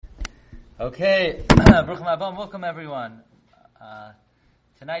Okay, Bruchim Abam, welcome everyone.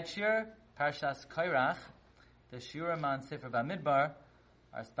 Tonight's shir, Parshas Kairach, the Shiurim on Sefer Bamidbar,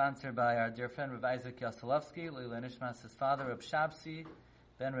 are sponsored by our dear friend Rav Isaac Yaselovsky, Leila Nishmas, his father, Rav Shabsi,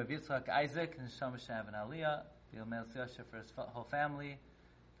 Ben Rav Yitzchak Isaac, and Shom Shav and Aliyah, Biel Meil Yosef for his whole family,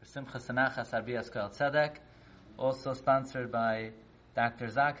 for Simcha Sanachas Arbias Koel Tzedek. Also sponsored by Dr.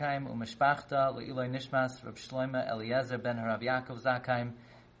 Zakheim, Umeshpachta, Leila Nishmas, Rav Shloime Eliezer Ben Harav Yaakov Zakheim,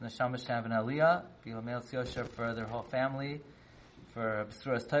 Neshama Shav and Aliyah, Biel Meil Yosef for their whole family, for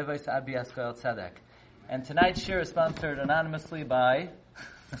B'suras Tovos Arbias Koel Tzedek. And tonight's shir is sponsored anonymously by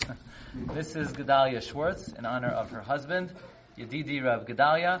Mrs. Gedalia Schwartz in honor of her husband, Yedidi Rav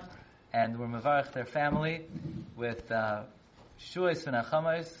Gedalia, and we're mevarech their family with Shuos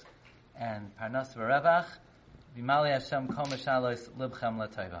v'nachamos and Parnas v'revach. V'malei Hashem kol mashalos libchem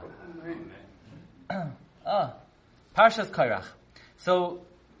l'tova. Parshas Kairach. So,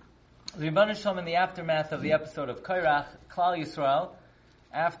 the Rebbeinu Shalom, in the aftermath of the episode of Kairach, Klal Yisrael,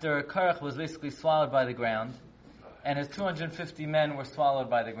 after Kairach was basically swallowed by the ground, and his 250 men were swallowed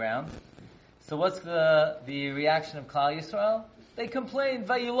by the ground. So what's the reaction of Klal Yisrael? They complained,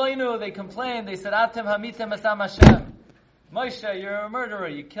 Vayiloinu, they complained, they said, Atem hamitem asam Hashem. Moshe, you're a murderer,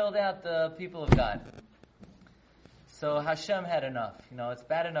 you killed out the people of God. So Hashem had enough. It's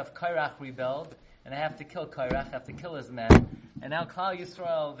bad enough Kairach rebelled, and I have to kill Kairach, I have to kill his men. And now Klal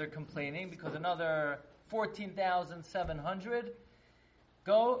Yisrael, they're complaining because another 14,700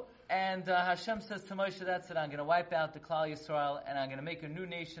 go, and Hashem says to Moshe, that's it, I'm going to wipe out the Klal Yisrael, and I'm going to make a new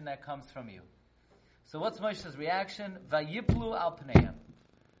nation that comes from you. So what's Moshe's reaction? Vayiplu al pneim.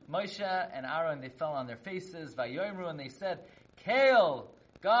 Moshe and Aaron, they fell on their faces. Vayoimru, and they said, Kael,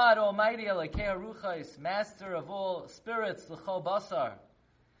 God Almighty, Elokei Ruchos, Master of all spirits, l'chol basar,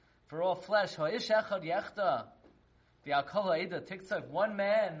 for all flesh, Ho'ish echad yechta, v'al ha'eda tiktzov, one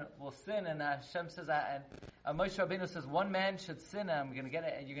man will sin, and Hashem says, and Moshe Rabbeinu says, one man should sin, and you're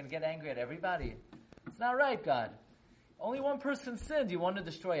going to get angry at everybody. It's not right, God. Only one person sinned. You want to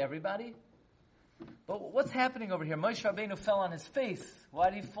destroy everybody? But what's happening over here? Moshe Rabbeinu fell on his face.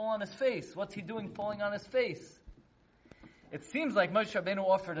 Why did he fall on his face? What's he doing falling on his face? It seems like Moshe Rabbeinu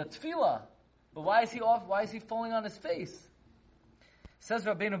offered a tefillah, but why is he falling on his face? Says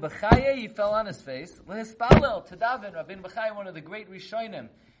Rabbeinu Bechaye, he fell on his face. Lehispalel, Tadaven, Rabbeinu Bechaye, one of the great Rishonim.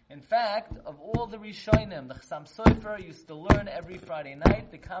 In fact, of all the Rishonim, the Chassam Sofer used to learn every Friday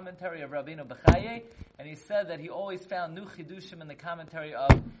night the commentary of Rabbeinu Bechaye, and he said that he always found new chidushim in the commentary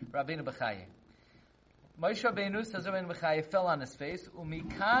of Rabbeinu Bechaye. Moshe Rabbeinu, says Rabbeinu Bechaye, fell on his face.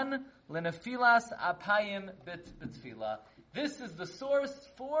 Umikan lenefilas apayim bitfila. This is the source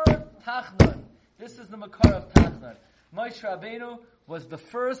for Tachnun. This is the makar of Tachnun. Moshe Rabbeinu was the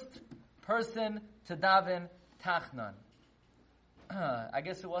first person to daven Tachnun. I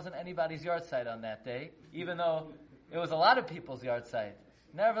guess it wasn't anybody's yahrzeit on that day, even though it was a lot of people's yahrzeit.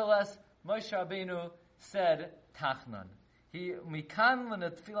 Nevertheless, Moshe Rabbeinu said Tachnun. Mikan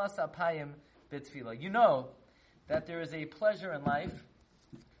lenetfilas apayim bitfila. You know that there is a pleasure in life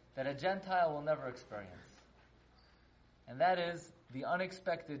that a Gentile will never experience. And that is the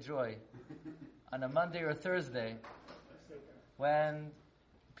unexpected joy on a Monday or Thursday when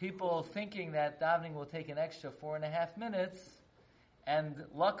people thinking that davening will take an extra 4.5 minutes, and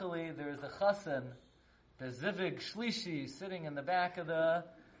luckily there's a chassan, the Zivig Shlishi, sitting in the back of the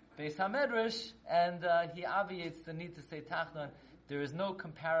Beis HaMedrash, and he obviates the need to say Tachnun. There is no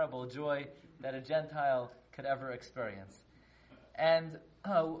comparable joy that a Gentile could ever experience. And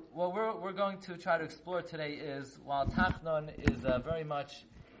what we're going to try to explore today is, while Tachnun is very much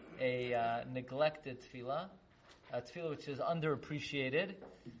a neglected tefillah, a tefillah which is underappreciated,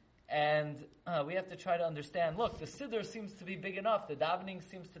 and we have to try to understand, look, the siddur seems to be big enough, the davening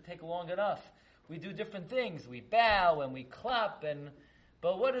seems to take long enough, we do different things, we bow and we clap,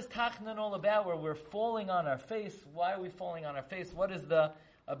 but what is Tachnun all about, where we're falling on our face? Why are we falling on our face? What is the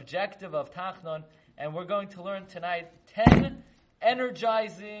objective of Tachnun? And we're going to learn tonight 10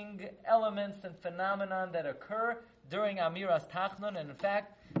 energizing elements and phenomenon that occur during Amiras Tachnun. And in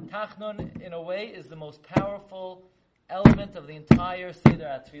fact, Tachnun, in a way, is the most powerful element of the entire Seder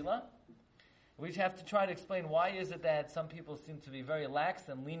HaTfilah. We have to try to explain why is it that some people seem to be very lax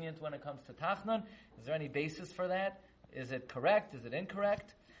and lenient when it comes to Tachnun. Is there any basis for that? Is it correct? Is it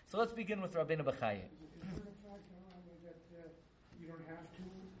incorrect? So let's begin with Rabbeinu Bechaye. Is it a fact, that you don't have to do?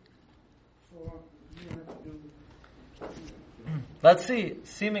 Let's see.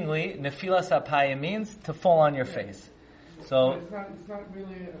 Seemingly, nefilas apayim means to fall on your face. So it's not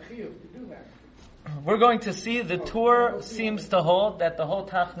really a chiyuv to do that. We're going to see the Tur seems to hold that the whole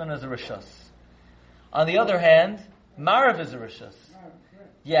Tachnun is a rishus. On the other hand, Marav is a rishus.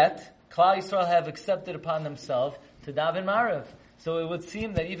 Yet, Klal Yisrael have accepted upon themselves to daven Marav. So it would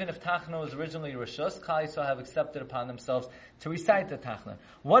seem that even if Tachna was originally Rishus, Klal Yisrael have accepted upon themselves to recite the Tachnon.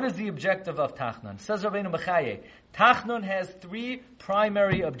 What is the objective of Tachnon? Says Rabbeinu Bechaye, Tachnon has three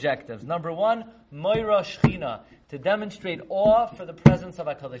primary objectives. Number one, Moira Shechina, to demonstrate awe for the presence of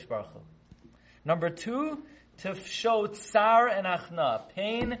HaKadosh Baruch Hu. Number two, to show tsar and achna,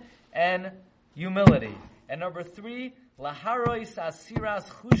 pain and humility. And number three, laharois asiras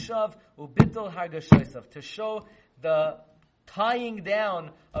chushav ubitul hargashosav, to show the tying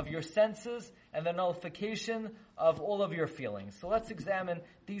down of your senses and the nullification of all of your feelings. So let's examine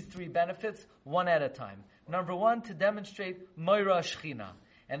these three benefits one at a time. Number one, to demonstrate moira shechina.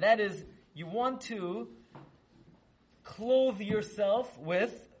 And that is, you want to clothe yourself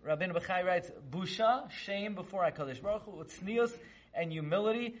with, Rabbeinu Bechai writes, busha, shame before HaKadosh Baruch Hu, with tznius and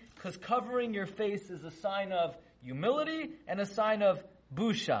humility, because covering your face is a sign of humility and a sign of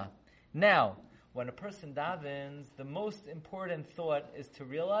busha. Now, when a person davens, the most important thought is to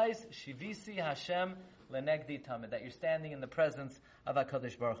realize, Shivisi Hashem lenegdi tamid, that you're standing in the presence of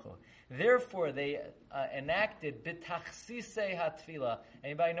HaKadosh Baruch Hu. Therefore, they enacted bitachsisei hatfila.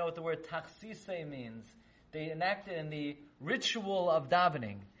 Anybody know what the word tachsisei means? They enacted in the ritual of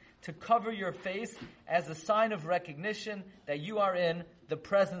davening to cover your face as a sign of recognition that you are in the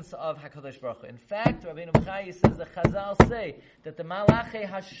presence of HaKadosh Baruch Hu. In fact, Rabbeinu Bechai says, the Chazal say that the Malachei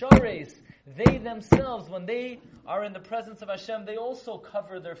Hashores, they themselves, when they are in the presence of Hashem, they also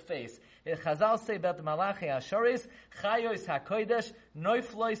cover their face. The Chazal say about the Malachei Hashores, Chayos HaKodesh,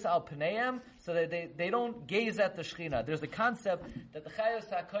 Noiflois Al Pneim, so that they don't gaze at the Shechina. There's the concept that the Chayos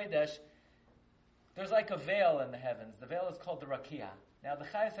HaKodesh, there's like a veil in the heavens. The veil is called the Rakia. Now the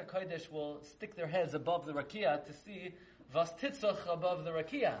Chayos HaKodesh will stick their heads above the Rakia to see Vas Titzach above the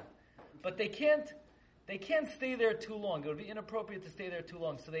Rakia. But they can't stay there too long. It would be inappropriate to stay there too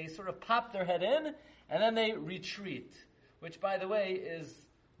long. So they sort of pop their head in, and then they retreat. Which, by the way, is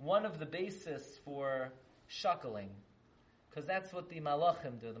one of the basis for shuckling. Because that's what the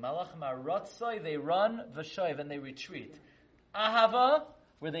Malachim do. The Malachim are Ratzoi, they run, Vashoiv, and they retreat. Ahava,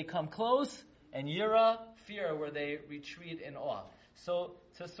 where they come close, and Yira, fear, where they retreat in awe. So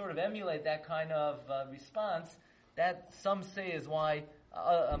to sort of emulate that kind of response, that some say is why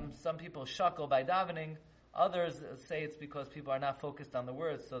some people shuckle by davening. Others say it's because people are not focused on the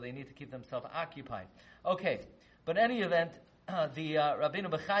words, so they need to keep themselves occupied. Okay, but in any event, the Rabbeinu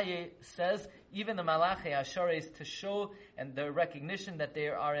Bechaye says even the Malachei Hashores, to show and the recognition that they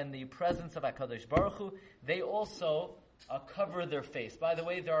are in the presence of HaKadosh Baruch Hu, they also cover their face. By the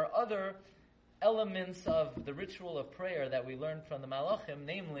way, there are other elements of the ritual of prayer that we learned from the Malachim,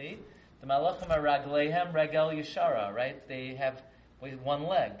 namely, the Malachim are Ragleihem Regel Yeshara, right? They have one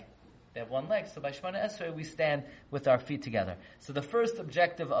leg. They have one leg. So by Shemana Esrei, we stand with our feet together. So the first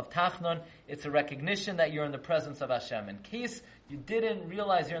objective of Tachnon, it's a recognition that you're in the presence of Hashem. In case you didn't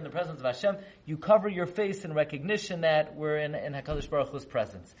realize you're in the presence of Hashem, you cover your face in recognition that we're in HaKadosh Baruch Hu's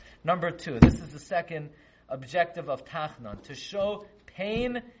presence. Number two, this is the second objective of Tachnon, to show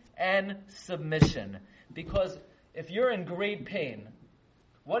pain and submission. Because if you're in great pain,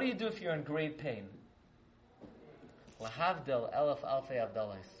 what do you do if you're in great pain? Lahavdil elef alfei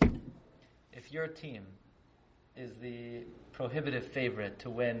avdalos. If your team is the prohibitive favorite to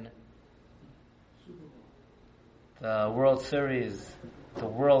win the World Series, the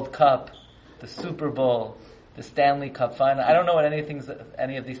World Cup, the Super Bowl, the Stanley Cup final, I don't know what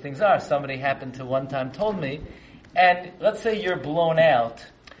any of these things are. Somebody happened to one time told me. And let's say you're blown out.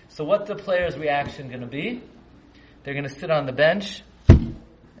 So what's the player's reaction going to be? They're going to sit on the bench,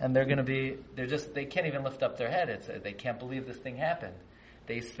 and they can't even lift up their head. They can't believe this thing happened.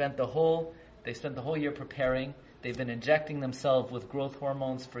 They spent the whole year preparing. They've been injecting themselves with growth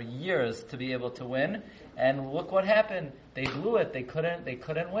hormones for years to be able to win. And look what happened. They blew it. They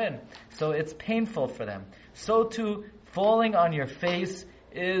couldn't win. So it's painful for them. So too, falling on your face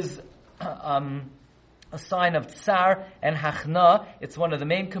is a sign of tsar and hachna. It's one of the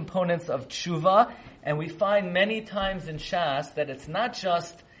main components of tshuva. And we find many times in Shas that it's not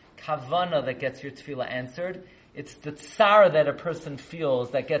just kavana that gets your tefillah answered. It's the tsar that a person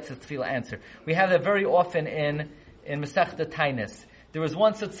feels that gets his tefillah answered. We have that very often in Masechta Tainis. There was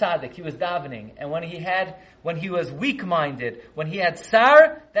once a tzaddik, he was davening, and when he was weak-minded, when he had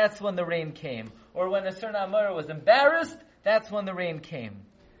tsar, that's when the rain came. Or when a certain Amora was embarrassed, that's when the rain came.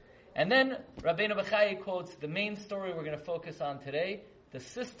 And then Rabbeinu Bechaye quotes the main story we're going to focus on today, the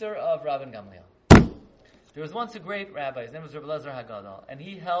sister of Rabban Gamliel. There was once a great rabbi, his name was Rabbi Elazar Hagadol, and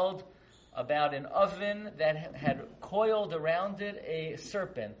he held about an oven that had coiled around it a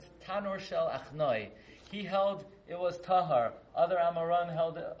serpent, Tanor Shel Achnoi. He held it was tahar. Other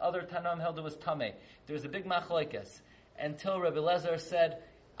Tanam held it was tameh. There was a big machlokes until Rabbi Lezer said,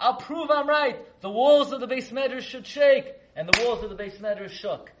 I'll prove I'm right. The walls of the Beis Medrash should shake. And the walls of the Beis Medrash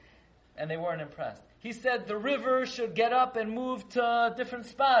shook. And they weren't impressed. He said the river should get up and move to a different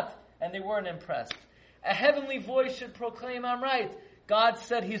spot. And they weren't impressed. A heavenly voice should proclaim I'm right. God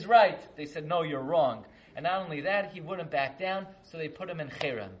said he's right. They said, no, you're wrong. And not only that, he wouldn't back down, so they put him in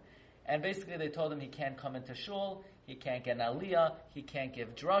cherem. And basically they told him he can't come into shul, he can't get an aliyah, he can't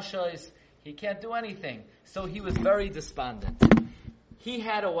give drashos, he can't do anything. So he was very despondent. He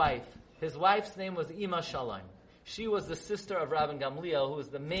had a wife. His wife's name was Ima Shalom. She was the sister of Rabbi Gamliel, who was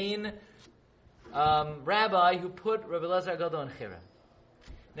the main rabbi who put Rabbi Elazar Gadol in cherem.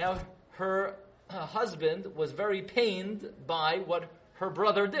 Now, her husband was very pained by what her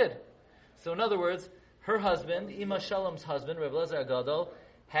brother did. So in other words, her husband, Ima Shalom's husband, Rabbi Elazar Gadol,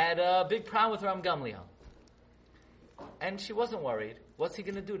 had a big problem with Rabbi Gamliel. And she wasn't worried. What's he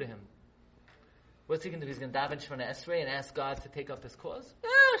going to do to him? What's he going to do? He's going to daven Shemona Esrei and ask God to take up his cause? Yeah,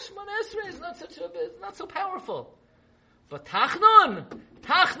 Shemona Esrei is not so powerful. But Tachnun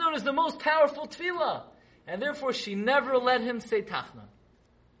is the most powerful tefillah. And therefore she never let him say Tachnun.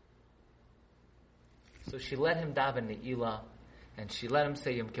 So she let him daven Ne'ilah, and she let him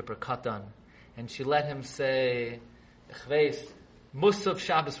say Yom Kippur Katan, and she let him say Chveis, Musaf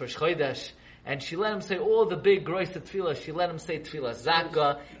Shabbos Rosh Chodesh, and she let him say all the big grois of tefillah. She let him say tefillah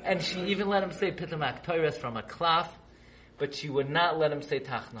Zaka, and she even let him say Pitamak Torah from a klaf, but she would not let him say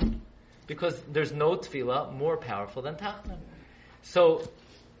Tachnun, because there's no tefillah more powerful than Tachnun. So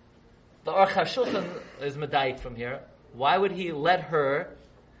the Aruch HaShulchan is medayik from here. Why would he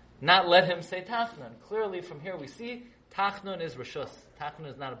not let him say Tachnun? Clearly from here we see Tachnun is Rishus. Tachnun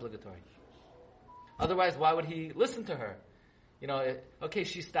is not obligatory. Otherwise, why would he listen to her? Okay,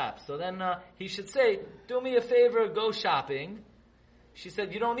 she stops. So then he should say, do me a favor, go shopping. She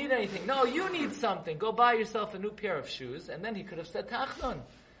said, you don't need anything. No, you need something. Go buy yourself a new pair of shoes. And then he could have said Tachnun.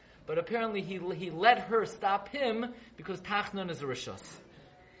 But apparently he let her stop him because Tachnun is a Rishus.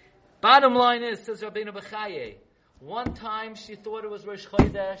 Bottom line is, says Rabbeinu Bechaye, one time she thought it was Rosh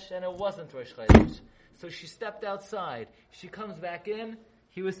Chodesh and it wasn't Rosh Chodesh. So she stepped outside. She comes back in.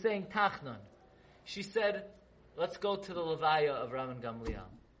 He was saying Tachnun. She said, let's go to the Levaya of Rabban Gamliel.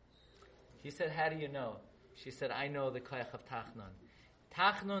 He said, how do you know? She said, I know the koyach of Tachnun.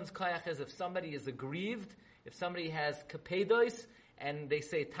 Tachnun's koyach is if somebody is aggrieved, if somebody has kapedos, and they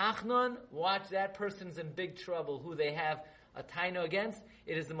say Tachnun, watch, that person's in big trouble, who they have a taino against.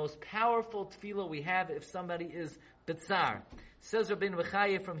 It is the most powerful tefillah we have if somebody is bitzar. Says Rabbeinu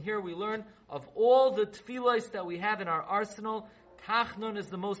Bechaye, from here we learn of all the tefillahs that we have in our arsenal, Tachnun is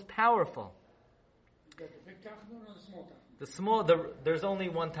the most powerful. The big Tachnun or the small Tachnun? There's only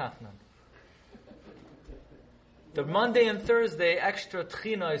one Tachnun. The Monday and Thursday extra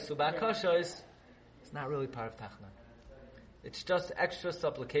tchinos ubakashos is not really part of Tachnun. It's just extra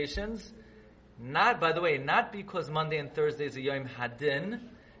supplications. Not because Monday and Thursday is a Yom Hadin,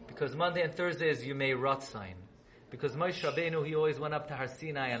 because Monday and Thursday is Yomei Ratzain. Because Moshe Rabbeinu, he always went up to Har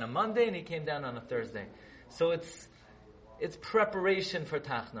Sinai on a Monday and he came down on a Thursday. So it's preparation for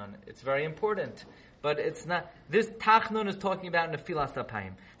Tachnun. It's very important. But it's not, this Tachnun is talking about Nefilas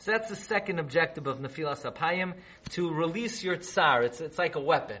Apayim. So that's the second objective of Nefilas Apayim, to release your tsar. It's like a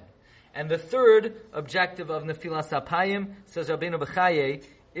weapon. And the third objective of Nefilas Apayim, says Rabbeinu Bechaye,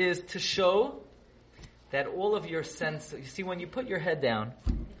 is to show that all of your sense, you see, when you put your head down,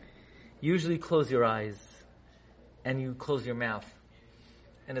 you usually close your eyes and you close your mouth.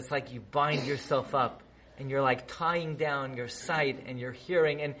 And it's like you bind yourself up and you're like tying down your sight and your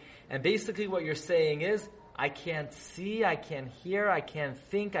hearing. And basically what you're saying is, I can't see, I can't hear, I can't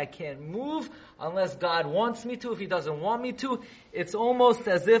think, I can't move unless God wants me to. If He doesn't want me to, it's almost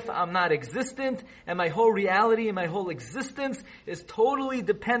as if I'm not existent and my whole reality and my whole existence is totally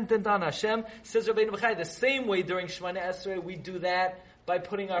dependent on Hashem. Says Rabbeinu Bechaye, the same way during Shemona Esrei we do that by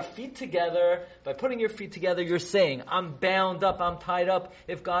putting our feet together. By putting your feet together, you're saying, I'm bound up, I'm tied up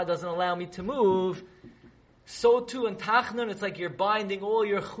if God doesn't allow me to move. So too in Tachnun, it's like you're binding all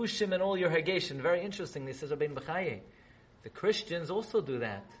your chushim and all your hageshim. Very interestingly, says Rabbeinu Bechaye, the Christians also do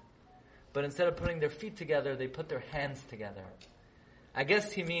that. But instead of putting their feet together, they put their hands together. I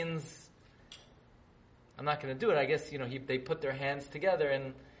guess he means, I'm not going to do it. I guess, they put their hands together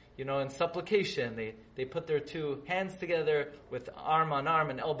and, in supplication. They put their two hands together with arm on arm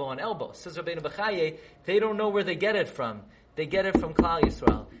and elbow on elbow. Says Rabbeinu Bechaye, they don't know where they get it from. They get it from Klal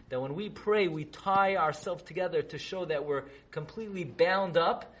Yisrael. That when we pray, we tie ourselves together to show that we're completely bound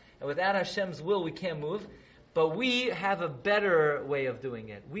up, and without Hashem's will, we can't move. But we have a better way of doing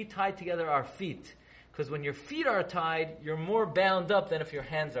it. We tie together our feet. Because when your feet are tied, you're more bound up than if your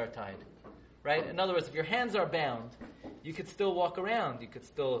hands are tied. Right? In other words, if your hands are bound, you could still walk around. You could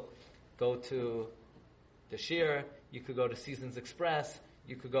still go to the Shir. You could go to Seasons Express.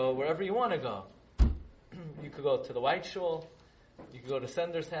 You could go wherever you want to go. You could go to the White Shul. You could go to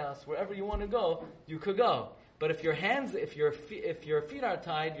Sender's house. Wherever you want to go, you could go. But if your feet are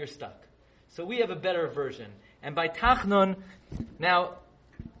tied, you're stuck. So we have a better version. And by Tachnun, now,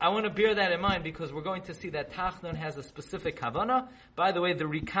 I want to bear that in mind because we're going to see that Tachnun has a specific Havana. By the way, the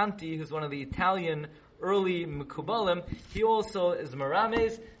Ricanti, who's one of the Italian early Mekubalim, he also is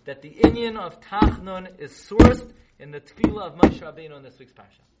Merames, that the inyan of Tachnun is sourced in the Tefillah of Moshe Rabbeinu in this week's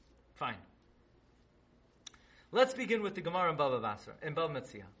Parsha. Fine. Let's begin with the Gemara in Bava Basra, in Bava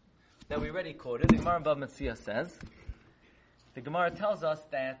Metzia, that we already quoted. The Gemara in Bava Metzia says, the Gemara tells us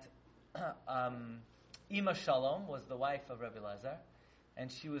that Ima Shalom was the wife of Rabbi Lazar, and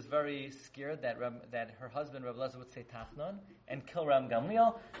she was very scared that her husband, Rabbi Lazar, would say Tachnun and kill Ram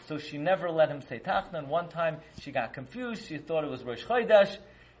Gamliel, so she never let him say Tachnun. One time she got confused, she thought it was Rosh Chodesh,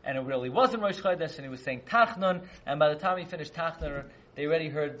 and it really wasn't Rosh Chodesh, and he was saying Tachnun, and by the time he finished Tachnun, they already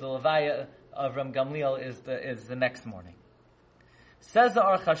heard the Levaya of Ram Gamliel is the next morning. Says the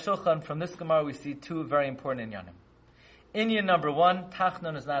Aruch HaShulchan, from this Gemara we see two very important inyanim. Inyan number one,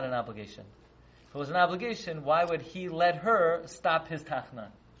 Tachnun is not an obligation. If it was an obligation, why would he let her stop his Tachnun?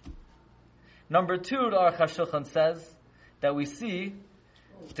 Number two, the Aruch HaShulchan says that we see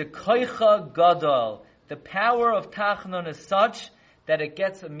the koicha gadol, the power of Tachnun is such that it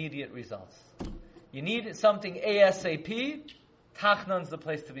gets immediate results. You need something ASAP, Tachnun's the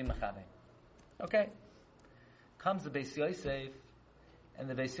place to be mechaber. Okay. Comes the Beis Yosef, and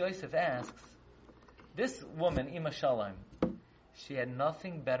the Beis Yosef asks, this woman, Ima Shalom, she had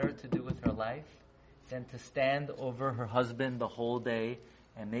nothing better to do with her life than to stand over her husband the whole day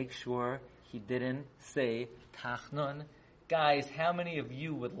and make sure he didn't say Tachnun. Guys, how many of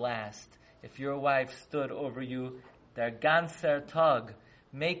you would last if your wife stood over you, their ganser tug,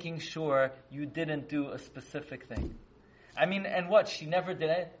 making sure you didn't do a specific thing? I mean, and what? She never did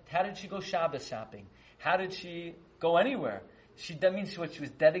it. How did she go Shabbos shopping? How did she go anywhere? That means she was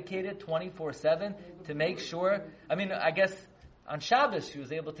dedicated 24/7 to make sure. I mean, I guess on Shabbos she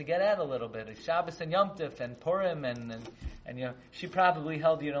was able to get out a little bit. Shabbos and Yom Tif and Purim and you know, she probably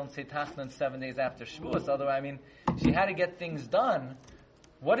held you don't say Tachnun 7 days after Shavuos. Although, I mean, she had to get things done.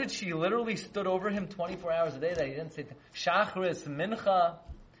 What did she literally stood over him 24 hours a day that he didn't say Shachris, Mincha?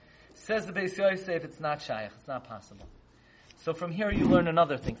 Says the Beis Yosef, it's not shaykh. It's not possible. So from here you learn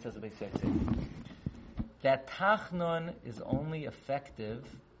another thing, says the Beis Yosef, that Tachnun is only effective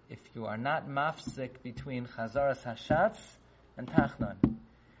if you are not mafsik between Chazaras Hashatz and Tachnun.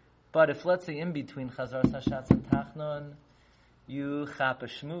 But if, let's say, in between Chazaras Hashatz and Tachnun, you chap a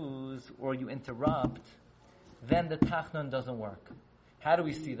shmooze or you interrupt, then the Tachnun doesn't work. How do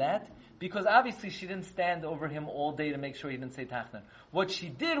we see that? Because obviously she didn't stand over him all day to make sure he didn't say Tachnun. What she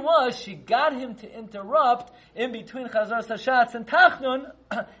did was she got him to interrupt in between Chazaras Hashatz and Tachnun.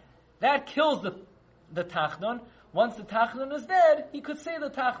 That kills the Tachnun. Once the Tachnun is dead, he could say the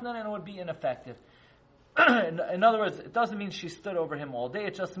Tachnun and it would be ineffective. In other words, it doesn't mean she stood over him all day.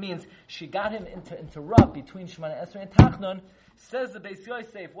 It just means she got him to interrupt between Shemana Esrei and Tachnun. Says the Beis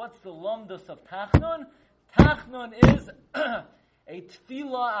Yosef, what's the lumdus of Tachnun? Tachnun is a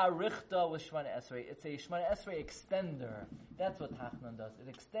tefillah arichta with Shemana Esrei. It's a Shemana Esrei extender. That's what Tachnun does. It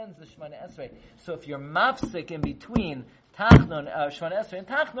extends the Shemana Esrei. So if you're mafsik in between Tachnun, Shemana Esrei and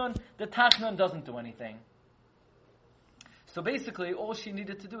Tachnun, the Tachnun doesn't do anything. So basically, all she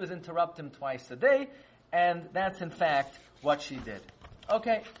needed to do is interrupt him twice a day, and that's in fact what she did.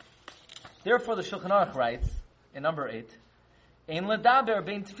 Okay. Therefore, the Shulchan Aruch writes in number 8, Ein ledaber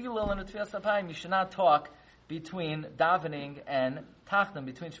bein tefillah and tefillas apayim. You should not talk between davening and Tachnun,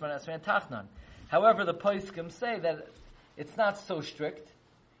 between Shemana Esrei and Tachnun. However, the poskim say that it's not so strict.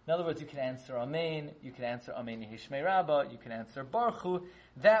 In other words, you can answer Amen, you can answer Amen Yehi Shmei Rabbah, you can answer Baruch Hu.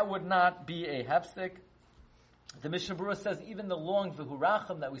 That would not be a hefsek. The Mishnah Berurah says even the long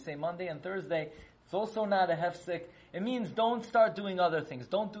V'hurachim that we say Monday and Thursday, it's also not a hefsek. It means don't start doing other things.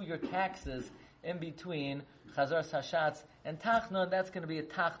 Don't do your taxes in between Chazaras Hashatz and Tachnun. That's going to be a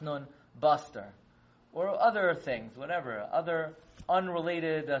Tachnun buster. Or other things, whatever. Other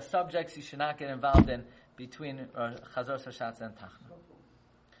unrelated subjects you should not get involved in between Chazaras Hashatz and Tachnun.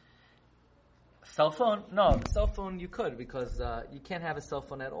 Cell phone? No, cell phone you could, because you can't have a cell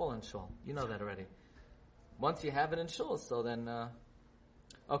phone at all in Shul. You know that already. Once you have it in Shul, so then,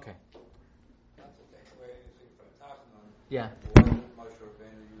 okay. Not to take away anything from Tachnun. Yeah. Why did Moshe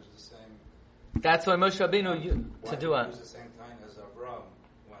Rabbeinu use the same? That's why Moshe Rabbeinu to do it. Use the same time as Avram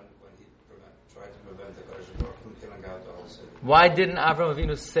when he tried try to prevent the Kodesh Baruch from killing out the whole city. Why didn't Avram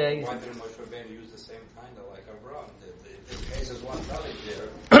Avinu say? Why didn't Moshe Rabbeinu use the same kind of like Avram? The case is one talik there,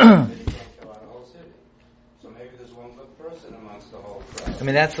 then you can't kill out the whole city. So maybe there's one good person amongst the whole crowd. I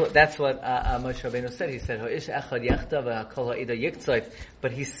mean, that's what Moshe Rabbeinu said. He said, "Ho'ish echad yachta v'hakol ha'ida yiktzoif,"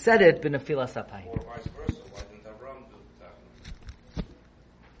 but he said it b'nefilas apayim. Or vice versa. Why didn't Avram do that?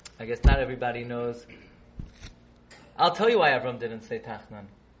 I guess not everybody knows. I'll tell you why Avram didn't say Tachnan.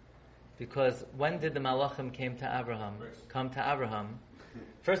 Because when did the Malachim come to Abraham?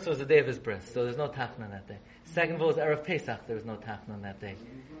 First, it was the day of his bris, so there's no Tachnan that day. Second of all, it was Erev Pesach, there was no Tachnan that day.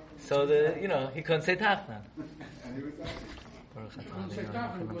 So he couldn't say Tachnan. Couldn't say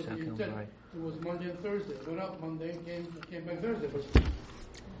Tachnan because you said it was Monday and Thursday. Went up Monday and came back Thursday.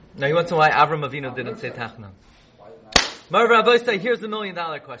 Now he wants to know why Avram Avinu didn't say Tachnan. Mar Rabbi say, here's the $1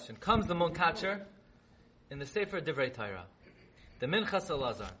 million question. Comes the Munkacher in the Sefer Divrei Torah, the Minchas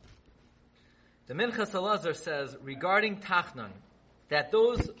Elazar. The Minchas Elazar says regarding Tachnan that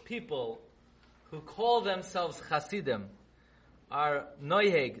those people who call themselves Chasidim are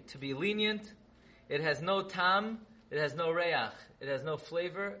noyeg to be lenient. It has no tam, it has no reach, it has no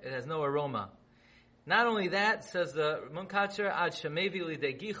flavor, it has no aroma. Not only that, says the Munkacher, ad shemevi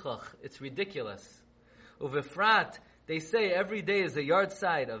lidei gichach, it's ridiculous. Uvefrat, they say every day is a yard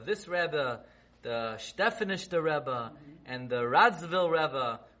side of this Rebbe, the Stefanister Rebbe, and the Radzville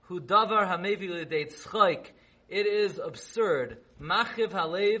Rebbe, who davar hamevi lidei tzchoik. It is absurd. Machiv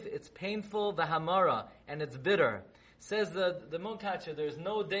halev, it's painful, the hamara, and it's bitter. Says the Munkacher, there's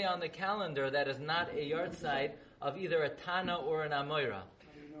no day on the calendar that is not a yard side of either a Tana or an Amoira.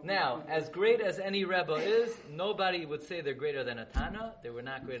 Now, as great as any Rebbe is, nobody would say they're greater than a Tana. They were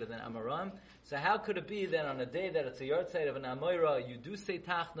not greater than Amoram. So how could it be that on a day that it's a yard side of an Amoira, you do say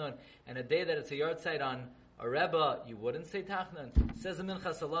Tachnon, and a day that it's a yard side on a Rebbe, you wouldn't say Tachnon? Says the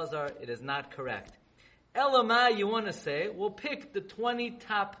Minchas Elazar, it is not correct. Elamai, you want to say, we'll pick the 20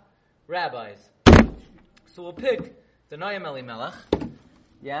 top rabbis. So we'll pick the Noam Elimelech,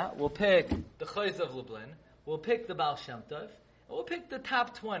 we'll pick the Chayz of Lublin, we'll pick the Baal Shem Tov, and we'll pick the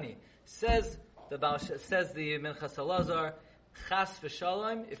top 20. Says the Minchas Elazar, Chas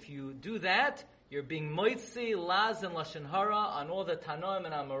v'shalom, if you do that, you're being moitzi, laz, and lashon hara on all the Tanoim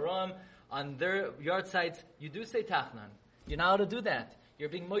and Amoram, on their yard sites. You do say Tachnan. You're not allowed to do that. You're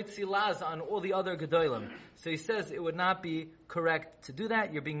being moitzi laz on all the other gedolim. So he says it would not be correct to do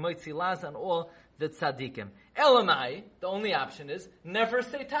that. You're being moitzi laz on all the tzaddikim. Elamai, the only option is never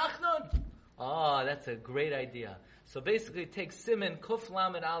say Tachnon. Oh, that's a great idea. So basically take Siman Kuf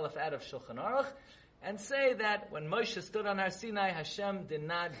Lamed Aleph out of Shulchan Aruch and say that when Moshe stood on Har Sinai, Hashem did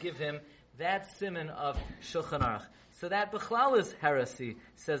not give him that Siman of Shulchan Aruch. So that Bechlal is heresy,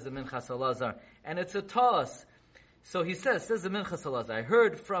 says the Minchas Elazar. And it's a toss. So he says the Minchas Elazar, I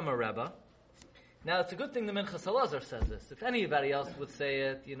heard from a Rebbe. Now it's a good thing the Minchas Elazar says this. If anybody else would say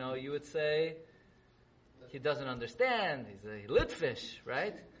it, you would say he doesn't understand, he's a Litvish,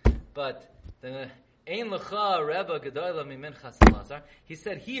 right? But the Ein Lecha Rebbe Gedolah Mi Minchas Elazar, he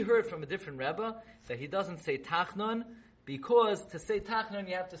said he heard from a different Rebbe that he doesn't say Tachnon because to say Tachnon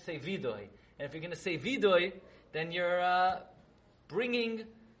you have to say Vidoy. And if you're going to say Vidoy, then you're bringing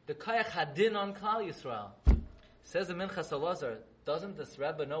the Kayach Hadin on Klal Yisrael. Says the Minchas Elazar, doesn't this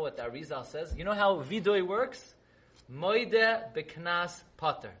Rebbe know what the Arizal says? You know how Vidoy works? Moide Beknas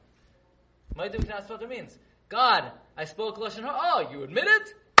Pater. Moide Beknas Pater means, God, I spoke Lashon Hara. Oh, you admit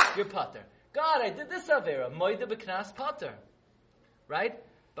it? You're Pater. God, I did this Avera. Moide Beknas Pater. Right?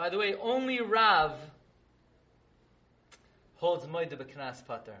 By the way, only Rav holds Moide Beknas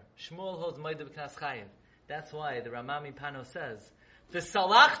Pater. Shmuel holds Moide Beknas Chayev. That's why the Ramami Pano says,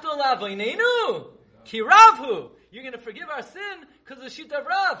 V'salachtu la'avoinenu ki Ravhu. You're going to forgive our sin because of the Shita of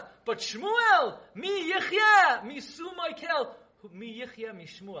Rav. But Shmuel, mi yichya, mi su Michael, mi yichya, mi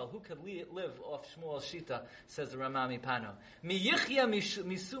Shmuel. Who could live off Shmuel's Shita, says the Ramami Pano. Mi yichya,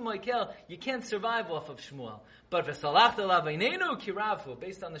 mi su Michael. You can't survive off of Shmuel. But v'salachtu la'avoinenu ki Ravhu.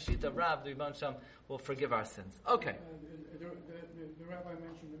 Based on the Shita of Rav, the Rebbe Shem will forgive our sins. Okay. The rabbi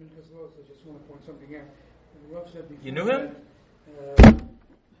mentioned the Minchas Elazar, so I just want to point something out. The Rav said before, You knew him?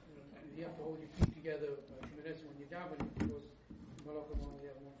 You have to hold your feet together when you're davening because Malachim only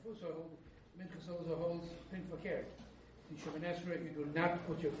have one foot. So Minchas Elazar holds pin for care. In Shemoneh Esrei, you do not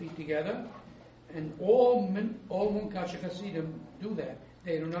put your feet together, and all Munkacher Hasidim do that.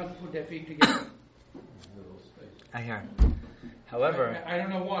 They do not put their feet together. I hear. However, I don't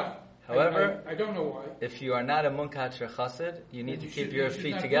know why. However, I don't know why. If you are not a Munkacher Chassid, you need to keep your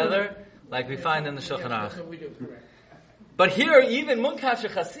feet together, like we find in the Shulchan Aruch. That's what we do, correct. But here, even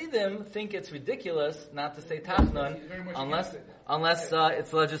Munkach Chasidim think it's ridiculous not to say Tachnon unless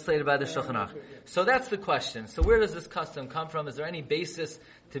it's legislated by the Shulchan Aruch. So that's the question. So where does this custom come from? Is there any basis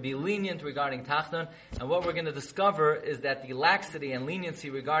to be lenient regarding Tachnon? And what we're going to discover is that the laxity and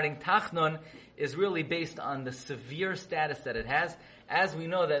leniency regarding Tachnon is really based on the severe status that it has. As we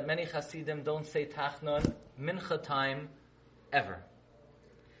know that many Hasidim don't say Tachnon mincha time ever.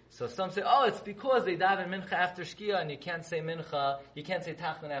 So some say, it's because they daven mincha after shkia, and you can't say mincha, you can't say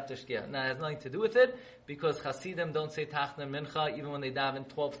tachnon after shkia. Now, it has nothing to do with it, because Hasidim don't say tachnon mincha even when they daven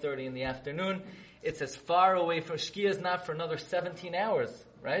 12:30 in the afternoon. It's as far away from shkia is not for another 17 hours,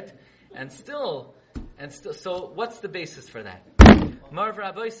 right? And still, so what's the basis for that? Marv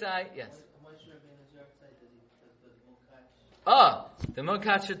Rabbi Sai, yes. The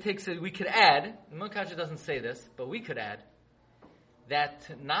Munkach takes it. We could add. The Munkach doesn't say this, but we could add that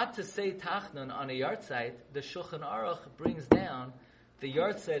not to say Tachnon on a yahrzeit, the Shulchan Aruch brings down the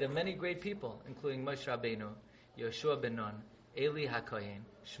yahrzeit of many great people, including Moshe Rabbeinu, Yoshua ben Nun, Eli HaKohen,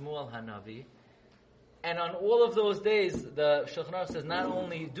 Shmuel HaNavi. And on all of those days, the Shulchan Aruch says, not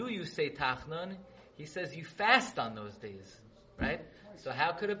only do you say Tachnon, he says you fast on those days, right? So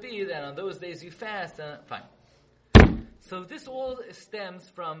how could it be that on those days you fast? Fine. So this all stems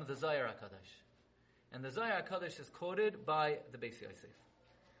from the Zohar HaKadosh. And the Zohar HaKadosh is quoted by the Beis Yosef.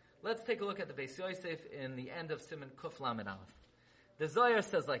 Let's take a look at the Beis Yosef in the end of Siman Kuf Lamed Aleph. The Zohar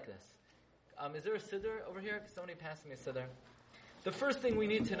says like this. Is there a siddur over here? Somebody pass me a siddur. The first thing we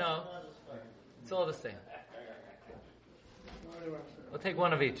need to know, it's all the same. We'll take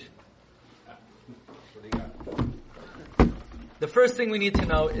one of each. The first thing we need to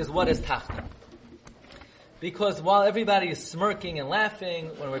know is what is Tachnon. Because while everybody is smirking and laughing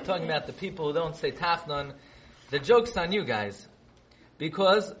when we're talking about the people who don't say Tachnon, the joke's on you guys.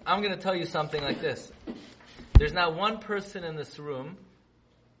 Because I'm going to tell you something like this. There's not one person in this room,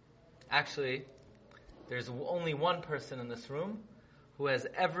 actually, there's only one person in this room who has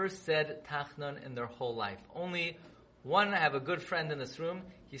ever said Tachnon in their whole life. Only one. I have a good friend in this room.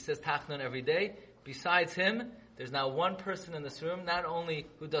 He says Tachnon every day. Besides him, there's not one person in this room, not only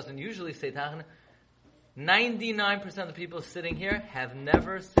who doesn't usually say Tachnon, 99% of the people sitting here have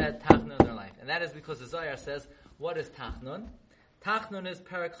never said Tachnon in their life. And that is because the Zohar says, what is Tachnon? Tachnon is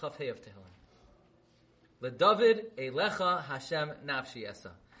Perek Chafei of Tehillim. LeDavid Eilecha Hashem Nafshi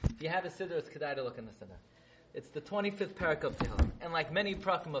Esa. If you have a siddur, it's kedai to look in the siddur. It's the 25th Perek of Tehillim. And like many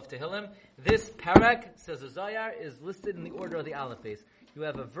Prakim of Tehillim, this Perek, says the Zohar, is listed in the order of the Aleph Beis. You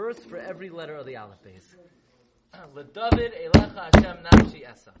have a verse for every letter of the Aleph Beis. LeDavid Eilecha Hashem Nafshi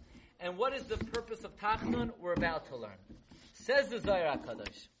Esa. And what is the purpose of Tachnon? We're about to learn. Says the Zohar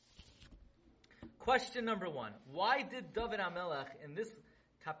HaKadosh. Question number 1. Why did David HaMelech in this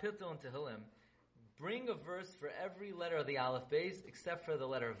kapitel in Tehillim bring a verse for every letter of the Aleph Beis except for the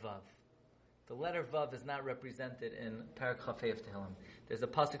letter Vav? The letter Vav is not represented in Perek Chafei of Tehillim. There's a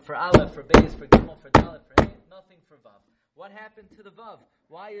pasuk for Aleph, for Beis, for Gimel, for Dalet, for Hey, nothing for Vav. What happened to the Vav?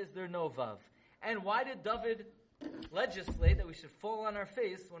 Why is there no Vav? And why did David legislate that we should fall on our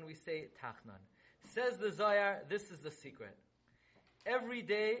face when we say Tachnon? Says the Zohar, this is the secret. Every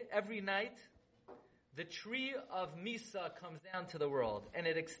day, every night, the tree of Misa comes down to the world, and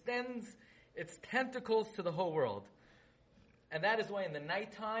it extends its tentacles to the whole world. And that is why in the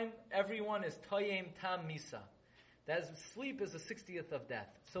nighttime, everyone is Toyem Tam Misa. That is, sleep is the 60th of death.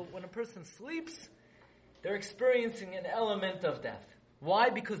 So when a person sleeps, they're experiencing an element of death.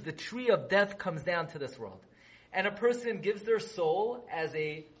 Why? Because the tree of death comes down to this world. And a person gives their soul as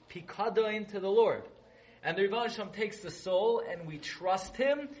a pikadon to the Lord. And the Rebbe Hashem takes the soul, and we trust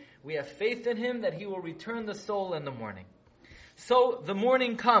him, we have faith in him that he will return the soul in the morning. So the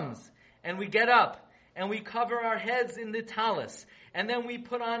morning comes, and we get up, and we cover our heads in the talis, and then we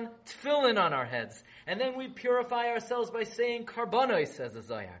put on tefillin on our heads, and then we purify ourselves by saying karbonos, says the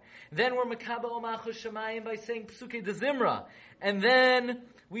Zohar. Then we're makabel malchus shemayim by saying psukei de zimra, and then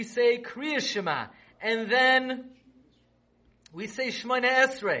we say kriyas shema, and then we say Shemona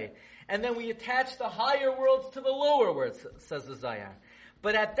Esrei. And then we attach the higher worlds to the lower worlds, says the Zohar.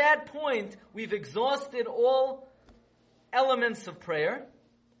 But at that point, we've exhausted all elements of prayer.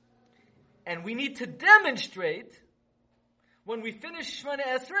 And we need to demonstrate, when we finish Shemona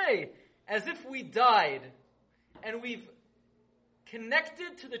Esrei, as if we died. And we've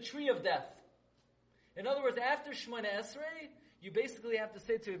connected to the tree of death. In other words, after Shemona Esrei, you basically have to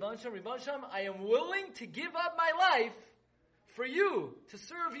say to Rebbe Hashem, I am willing to give up my life for you, to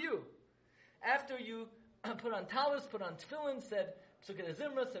serve you. After you put on talis, put on tefillin, said Psukei de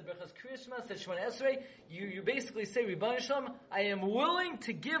Zimra, said Berachas Kriyas Shema, said Shemona Esrei, you basically say, Rebbe Hashem, I am willing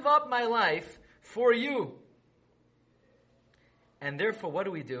to give up my life for you. And therefore, what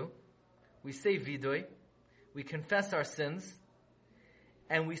do? We say vidui, we confess our sins,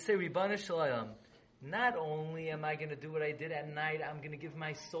 and we say Ribbana Shalayim. Not only am I going to do what I did at night, I'm going to give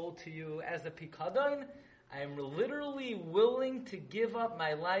my soul to you as a pikadon. I am literally willing to give up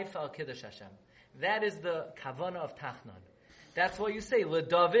my life al Kiddush Hashem. That is the kavana of Tachnon. That's what you say.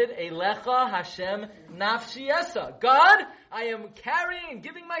 LeDavid Elecha Hashem Nafshi Esa. God, I am carrying,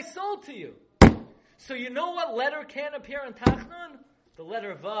 giving my soul to you. So you know what letter can appear in Tachnon? The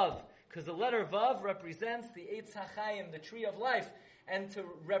letter Vav. Because the letter Vav represents the Eitz HaChaim, the tree of life. And to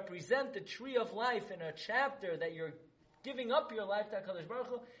represent the tree of life in a chapter that you're giving up your life to HaKadosh Baruch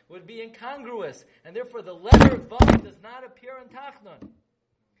Hu would be incongruous. And therefore the letter Vav does not appear in Tachnon.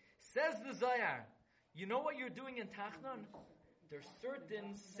 Says the Zohar, you know what you're doing in Tachnon? There's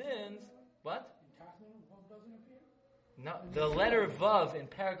certain sins. What? In Tachnon, Vav doesn't appear? No, the letter Vav in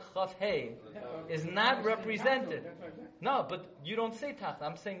Parak Chav Hey is not represented. No, but you don't say Tachnon.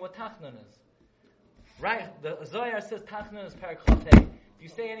 I'm saying what Tachnon is. Right? The Zohar says Tachnon is Parak Chav Hey. If you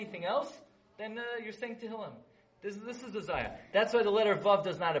say anything else, then you're saying Tehillim. This is the Zohar. That's why the letter Vav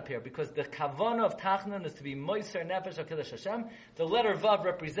does not appear, because the kavanah of Tachnon is to be Moiser Nefesh HaKadosh Hashem. The letter Vav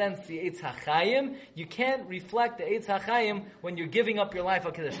represents the Eitz HaChaim. You can't reflect the Eitz HaChaim when you're giving up your life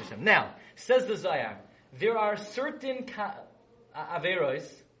HaKadosh Hashem. Now, says the Zohar, there are certain averos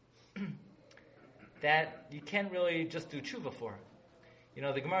that you can't really just do tshuva for. You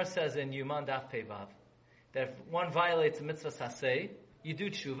know, the Gemara says in Yuman Daf Pei Vav that if one violates a mitzvah saseh, you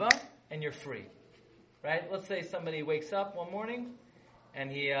do tshuva and you're free. Right? Let's say somebody wakes up one morning and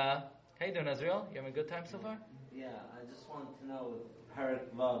he, how you doing, Azriel? You having a good time so far? Yeah, I just wanted to know with Parak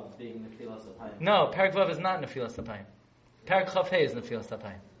Vav being Nefilas Apayim. No, Parak Vav is not Nefilas Apayim. Parak Chav Hey is Nefilas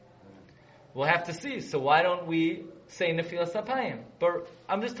Apayim. We'll have to see. So why don't we say Nefilas Apayim? But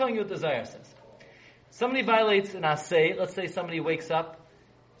I'm just telling you what the Zohar says. Somebody violates an asay. Let's say somebody wakes up.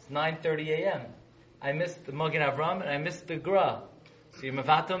 It's 9:30 a.m. I missed the Magen Avram and I missed the Gra. So you're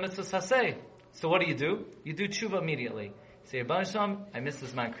mevatel mitzvah asay. So what do? You do tshuva immediately. You say, Yibban Shem, I missed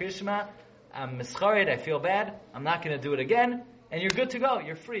this man Kriya Shema. I'm mischared. I feel bad. I'm not going to do it again. And you're good to go.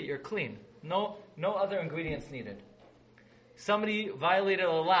 You're free. You're clean. No other ingredients needed. Somebody violated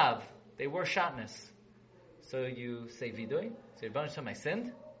a lav. They were shatnez. So you say vidui. Say, Yibban Shem, I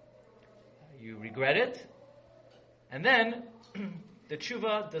sinned. You regret it. And then, the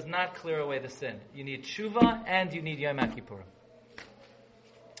tshuva does not clear away the sin. You need tshuva and you need Yom HaKippurim.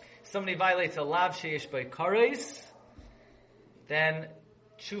 Somebody violates a lav sheish by kares, then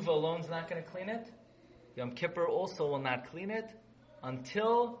tshuva alone is not going to clean it. Yom Kippur also will not clean it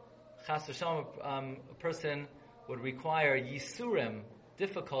until chas v'shalom, a person would require yisurim,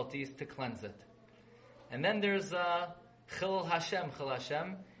 difficulties, to cleanse it. And then there's chil Hashem. Chil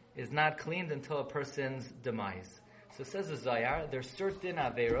Hashem is not cleaned until a person's demise. So says the Zohar, there's certain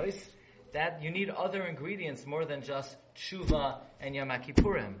averos that you need other ingredients more than just tshuva and Yom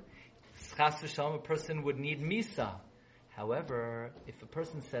HaKippurim. Chas v'shalom, a person would need misa. However, if a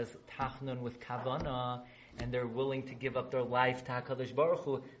person says tachnon with kavana and they're willing to give up their life to HaKadosh Baruch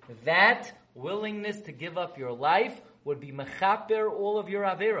Hu, that willingness to give up your life would be mechaper all of your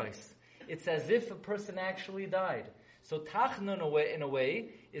averos. It's as if a person actually died. So tachnon, in a way,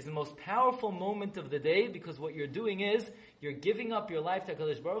 is the most powerful moment of the day, because what you're doing is you're giving up your life to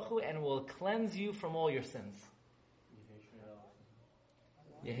HaKadosh Baruch Hu and will cleanse you from all your sins.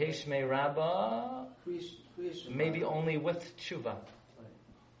 Yehei Shmei Rabbah, maybe only with tshuva.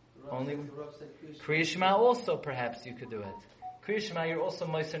 Only Kriya Shema also, perhaps you could do it. Kriya Shema, you're also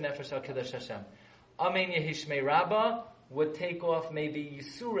Moiser Nefesh Al Kiddush Hashem. Amen Yehei Shmei Rabbah would take off maybe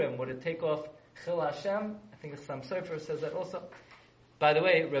Yisurim, would it take off Chil Hashem? I think Chassam Sofer says that also. By the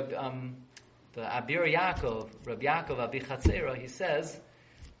way, the Abir Yaakov, Rabbi Yaakov Abi Chatzera, he says,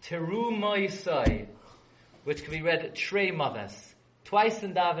 Teru Moisai, which can be read Trei Maves. Twice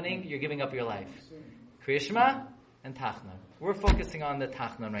in davening, you're giving up your life. Kriya Shema and Tachnon. We're focusing on the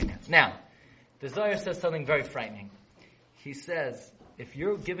Tachnon right now. Now, the Zohar says something very frightening. He says, if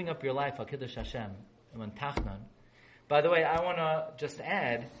you're giving up your life, Al Kiddush Hashem, and on Tachnon, by the way, I want to just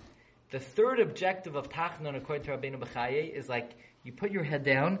add, the third objective of Tachnon, according to Rabbeinu Bechaye, is like, you put your head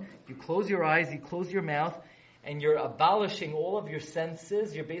down, you close your eyes, you close your mouth, and you're abolishing all of your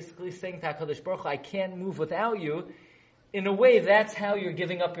senses. You're basically saying to HaKadosh Baruch Hu, I can't move without you. In a way, that's how you're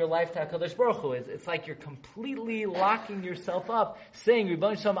giving up your life to HaKadosh Baruch Hu. It's like you're completely locking yourself up, saying,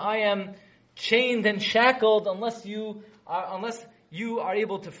 Rebbeinu Shalom, I am chained and shackled unless you are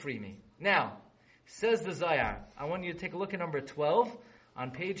able to free me. Now, says the Zohar, I want you to take a look at number 12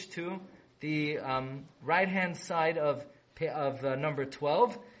 on page 2, the right-hand side of number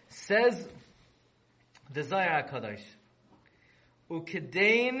 12, says the Zohar HaKadosh,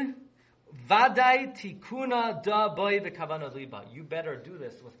 Ukedain vadai tikuna da boy bekavana liba. You better do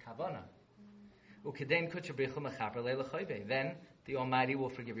this with kavana. Ukedain kutchabrichu mechaper leilachaybe. Then the Almighty will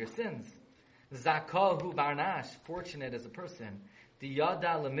forgive your sins. Zakahu barnash. Fortunate is a person. The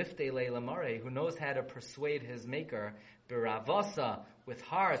yada lemifte leilamare, who knows how to persuade his maker. Biravasa, with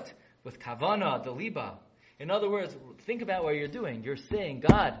heart, with kavana, the liba. In other words, think about what you're doing. You're saying,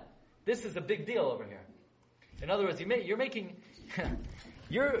 God, this is a big deal over here. In other words,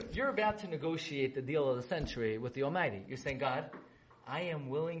 you're about to negotiate the deal of the century with the Almighty. You're saying, God, I am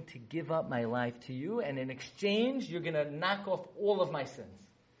willing to give up my life to you, and in exchange, you're going to knock off all of my sins.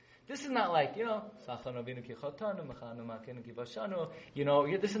 This is not like, this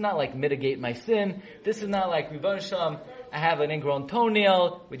is not like mitigate my sin. This is not like, I have an ingrown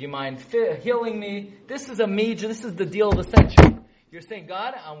toenail. Would you mind healing me? This is the deal of the century. You're saying,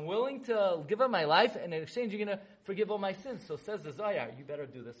 God, I'm willing to give up my life, and in exchange, you're going to forgive all my sins. So says the Zohar, you better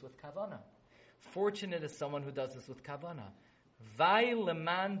do this with kavana. Fortunate is someone who does this with kavana. Vai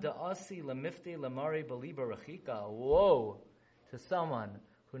leman da'asi lemifte lemari beliba rachika. Woe to someone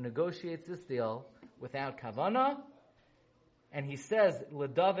who negotiates this deal without kavana, and he says,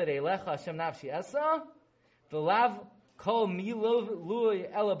 "L'David elecha Hashem nafshi esa, v'lav kol milov lui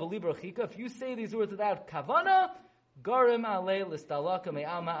ela beliba rachika." If you say these words without kavana, garim alei listalaka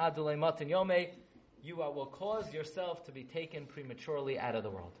me'alma adulei matan yomei, you will cause yourself to be taken prematurely out of the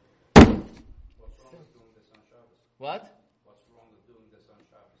world. What's wrong with doing this on Shabbos? What? What's wrong with doing this on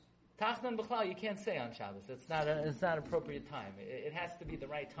Shabbos? Tachnan b'chlal, you can't say on Shabbos. It's not an appropriate time. It has to be the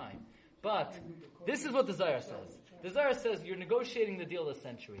right time. But this is what the Zohar says. The Zohar says you're negotiating the deal of the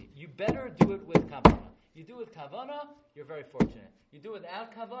century. You better do it with kavana. You do it with kavana, you're very fortunate. You do it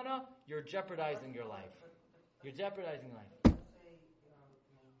without kavana, you're jeopardizing your life. You're jeopardizing life. Technically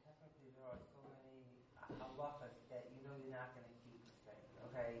there are so many halachas that you're not going to keep straight.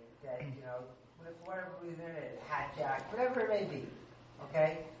 Okay, that for whatever reason it hijacked, whatever it may be.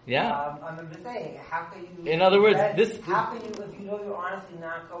 Okay. Yeah. I'm just saying, how can you? In other words, how can you, if you know you're honestly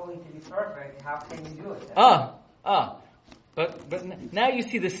not going to be perfect, how can you do it? But now you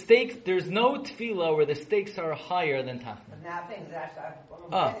see the stakes. There's no tefillah where the stakes are higher than tachna. But now things that's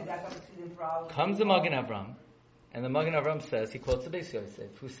Comes the Magen Avram, and the Magen Avram says, he quotes the Beis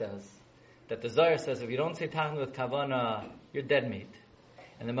Yosef, who says that the Zohar says if you don't say tachna with kavana, you're dead meat.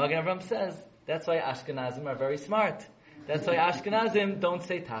 And the Magen Avram says that's why Ashkenazim are very smart. That's why Ashkenazim don't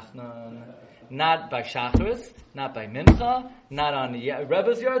say tachnon. Not by Shacharis, not by Mincha, not on the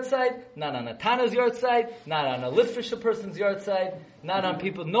Rebbe's yard side, not on a Tana's yard side, not on a Litvisha person's yard side, not on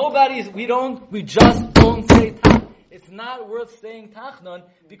people. We just don't say tachnon. It's not worth saying tachnon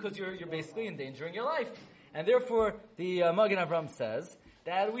because you're basically endangering your life. And therefore, the Magen Avram says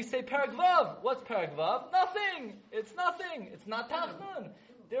that we say Perek Vav. What's Perek Vav? Nothing. It's nothing. It's not tachnon.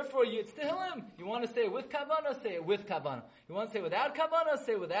 Therefore, it's Tehillim. You want to say it with kavana, say it with kavana. You want to say it without kavana,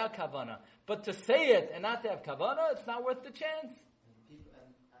 say it without kavana. But to say it and not to have kavana, it's not worth the chance.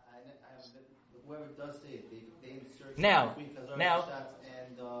 Whoever does say it, they insert now,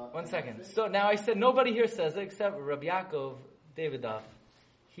 and one second. So now I said nobody here says it except Rabbi Yaakov Davidoff.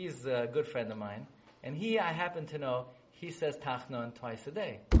 He's a good friend of mine, and I happen to know he says tachnon twice a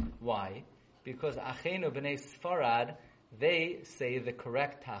day. Why? Because Achenu b'nei Sfarad, they say the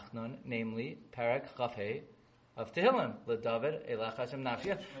correct tachnon, namely Perek Chafei of Tehillim, LeDavid Elach Hashem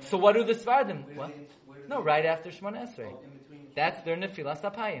Nafshia. So what do the Sfardim? What? No, right after Shemona Esrei. That's their Nefilas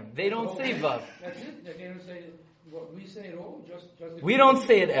Apayim. They don't say Vav. That's it. They don't say what we say at all. Just we don't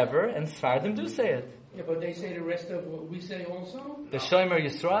say it ever, and Sfardim do say it. Yeah, but they say the rest of what we say also. The Shomer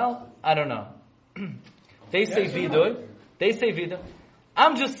Yisrael, I don't know. They say Vidui. They say Vidui.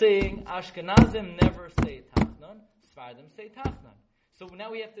 I'm just saying Ashkenazim never say Tachnon. Sfardim say tachnon. So now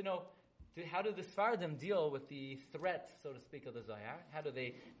we have to know, how do the Sfardim deal with the threat, so to speak, of the Zohar? How do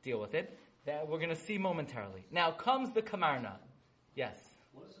they deal with it? That we're going to see momentarily. Now comes the Kamarna. Yes?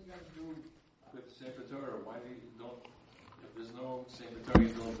 What does it got to do with Sefer Torah? Why don't, if there's no Sefer Torah,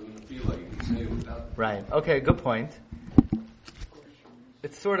 you don't do the Nefila, you can say it without... Right. Okay, good point.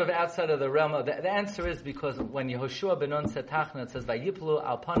 It's sort of outside of the realm of... The answer is because when Yehoshua ben Nun said tachnon, it says, Vayiplu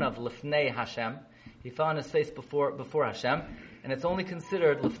al panav lifnei Hashem. He fell on his face before Hashem, and it's only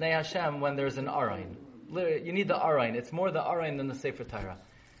considered Lifnei Hashem when there's an Arain. You need the Arain. It's more the Arain than the Sefer Torah.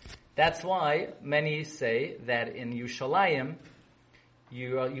 That's why many say that in Yushalayim,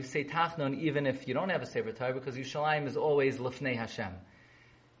 you say Tachnon even if you don't have a Sefer Torah, because Yushalayim is always Lifnei Hashem.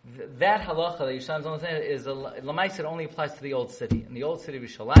 That halacha that Yishalayim is only saying is Lamais, it only applies to the old city. In the old city of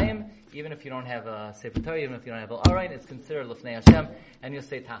Yushalayim, even if you don't have a Sefer Torah, even if you don't have Al Arain, it's considered Lifnei Hashem, and you'll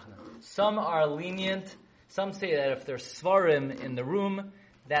say Tachnon. Some are lenient, Some say that if there's svarim in the room,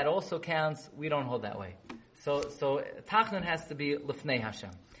 that also counts. We don't hold that way. So Tachnun has to be Lifnei Hashem.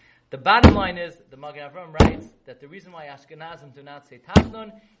 The bottom line is, the Magen Avraham writes that the reason why Ashkenazim do not say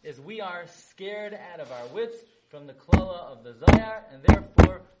Tachnun is we are scared out of our wits from the klala of the Zayar, and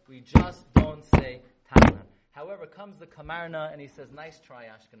therefore we just don't say Tachnun. However, comes the Kamarna and he says, nice try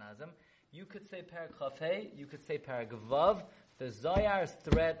Ashkenazim. You could say Perek Chafei, you could say Perek Vav. The Zayar's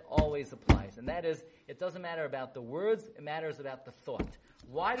thread always applies. And that is, it doesn't matter about the words, it matters about the thought.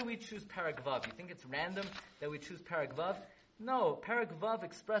 Why do we choose Perek Vav? You think it's random that we choose Perek Vav? No, Perek Vav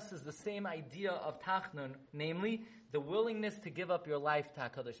expresses the same idea of Tachnun, namely, the willingness to give up your life to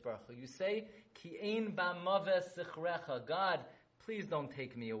HaKadosh Baruch Hu. You say, Ki ein ba'maveh sichrecha, God, please don't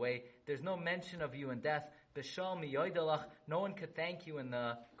take me away. There's no mention of you in death. B'shal miyoydalach, no one could thank you in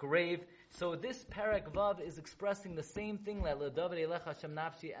the grave. So this Perek Vav is expressing the same thing that L'David Elech Hashem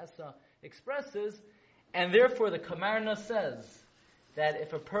Nafshi Esa expresses, and therefore the Kamarna says that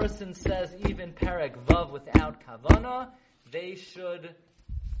if a person says even Perek Vav without Kavana, they should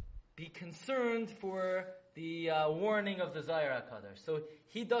be concerned for the warning of the Zayar HaKadosh. So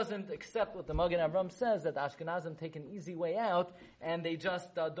he doesn't accept what the Magen Avraham says, that Ashkenazim take an easy way out, and they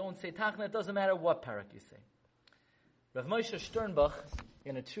just don't say Tachnun. It doesn't matter what Perek you say. Rav Moshe Sternbach,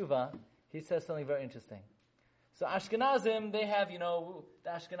 in a tshuva, he says something very interesting. So Ashkenazim, they have, the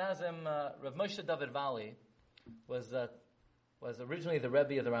Ashkenazim, Rav Moshe David Vali was originally the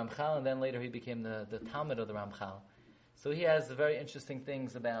Rebbe of the Ramchal, and then later he became the Talmud of the Ramchal. So he has very interesting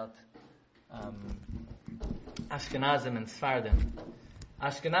things about Ashkenazim and Sfardim.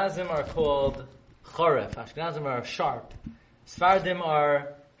 Ashkenazim are called Choref. Ashkenazim are sharp. Sfardim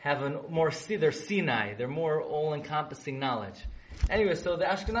they're Sinai. They're more all-encompassing knowledge. Anyway, so the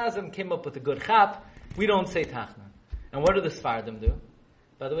Ashkenazim came up with a good chap. We don't say Tachnun. And what do the Sfardim do?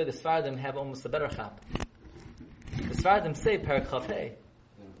 By the way, the Sfardim have almost a better chap. The Sfardim say Perek Chafei,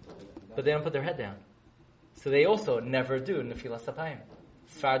 but they don't put their head down. So they also never do Nefilas Apayim.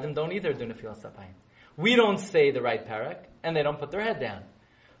 Sfardim don't either do Nefilas Apayim. We don't say the right Perek, and they don't put their head down.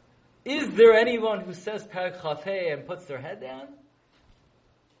 Is there anyone who says Perek Chafei and puts their head down?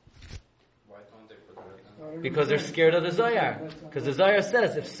 Why don't they put their head down? Because they're scared of the Zohar. Because the Zohar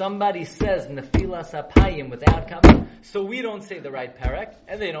says, if somebody says Nefilas Apayim without Kavanah, so we don't say the right Perek,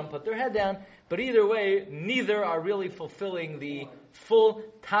 and they don't put their head down. But either way, neither are really fulfilling the full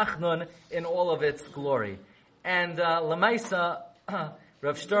Tachnun in all of its glory. And Lamaisa,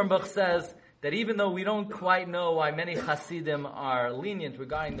 Rav Sternbach says that even though we don't quite know why many Hasidim are lenient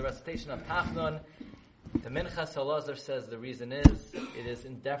regarding the recitation of Tachnun, the Minchas Elazar says the reason is, it is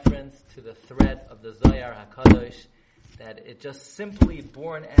in deference to the threat of the Zayar HaKadosh, that it just simply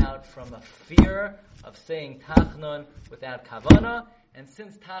born out from a fear of saying Tachnun without Kavanah, and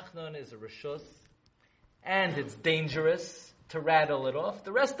since Tachnun is a Rishus, and it's dangerous to rattle it off,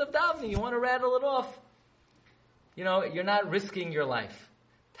 the rest of Davni, you want to rattle it off, you're not risking your life.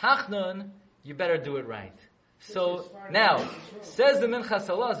 Tachnun, you better do it right. So, now, says the Minchas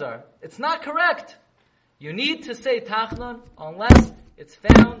Elazar, it's not correct. You need to say Tachnun unless it's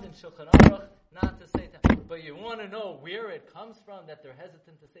found in Shulchan Aruch not to say Tachnun. But you want to know where it comes from, that they're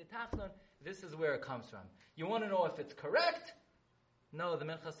hesitant to say Tachnun, this is where it comes from. You want to know if it's correct? No, the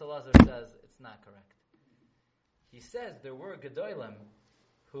Minchas Elazar says it's not correct. He says there were Gedolim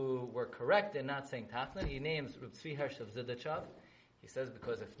who were correct in not saying Tachnun. He names Reb Tzvi Hirsch of Zidichov. He says,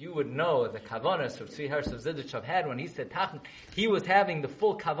 because if you would know the kavanas Reb Tzvi Hirsch of Zidichov had when he said Tachnun, he was having the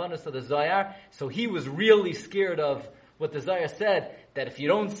full kavanas of the Zohar, so he was really scared of what the Zohar said, that if you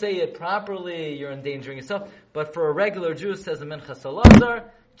don't say it properly, you're endangering yourself. But for a regular Jew, says the Minchas Elazar,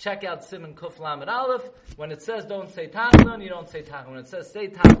 check out Siman Kuf Lamed Aleph, when it says don't say Tachnun, you don't say Tachnun. When it says say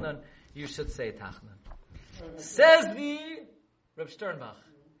Tachnun, you should say Tachnun. Says the Reb Sternbach.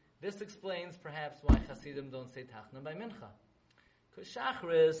 This explains perhaps why Hasidim don't say Tachnun by Mincha. Because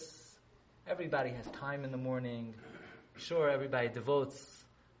Shachris, everybody has time in the morning. Sure, everybody devotes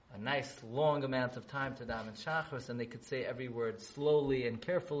a nice long amount of time to daven Shachris, and they could say every word slowly and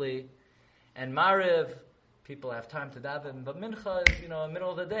carefully. And Mariv, people have time to daven, but Mincha is,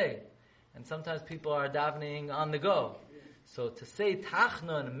 middle of the day. And sometimes people are davening on the go. So to say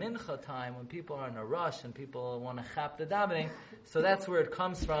Tachnun Mincha time when people are in a rush and people want to chap the davening, so that's where it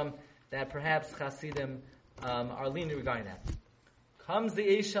comes from, that perhaps Hasidim are lenient regarding that. Comes the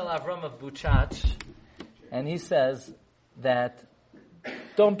Eishel Avram of Buchach, and he says that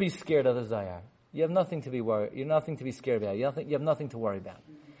don't be scared of the Zohar. You have nothing to be worried. You're nothing to be scared about. You have nothing to worry about.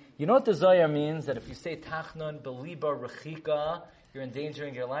 You know what the Zohar means? That if you say Tachnun beliba rechika, you're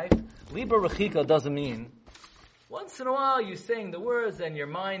endangering your life. Liba rechika doesn't mean once in a while you're saying the words and your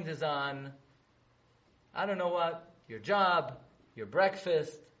mind is on I don't know what, your job, your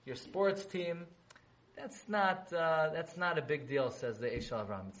breakfast, your sports team, that's not a big deal, says the Eshel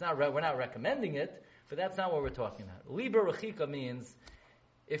Avram. It's not, we're not recommending it, but that's not what we're talking about. Liba Rechika means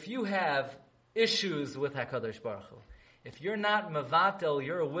if you have issues with HaKadosh Baruch Hu, if you're not mevatel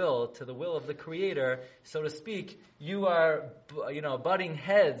your will to the will of the Creator, so to speak, you are, butting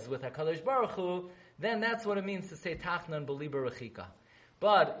heads with HaKadosh Baruch Hu, then that's what it means to say Tachnan B'liba Rechika.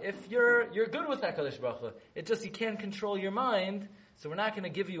 But if you're good with HaKadosh Baruch Hu, it's just you can't control your mind, so we're not going to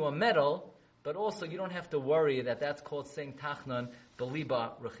give you a medal, but also you don't have to worry that that's called saying Tachnan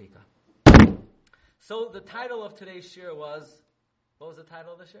B'liba Rechika. So the title of today's shir was, what was the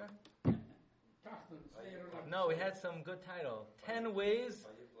title of the shir? No, we had some good title. 10 ways.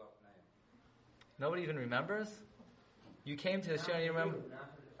 Nobody even remembers? You came to the shir and you remember?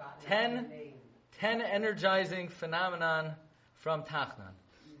 10 energizing phenomenon from Tachnan.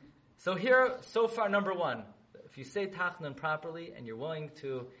 So here, so far, number one, if you say Tachnan properly and you're willing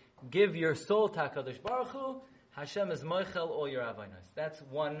to give your soul to HaKadosh Baruch Hu, Hashem is moichel all your avainos. That's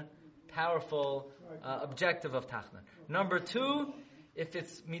one powerful objective of Tachnan. Number two, if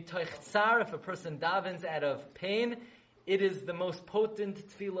it's mitoich tsar, if a person davens out of pain, it is the most potent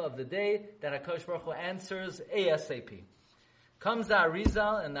tefillah of the day that HaKadosh Baruch Hu answers ASAP. Comes the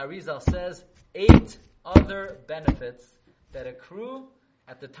Arizal, and the Arizal says 8 other benefits that accrue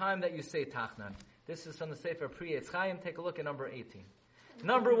at the time that you say Tachnan. This is from the Sefer Pri Etz Chaim. Take a look at number 18.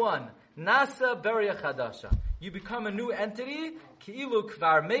 Number 1, Nasa Beria Chadasha. You become a new entity, Ki'ilu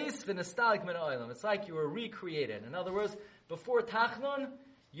Kvar Meis V'Nestalik Min Ha'olam. It's like you were recreated. In other words, before Tachnon,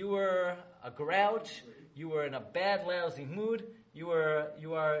 you were a grouch, you were in a bad, lousy mood, you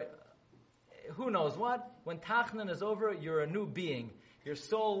are who knows what. When Tachnon is over, you're a new being. Your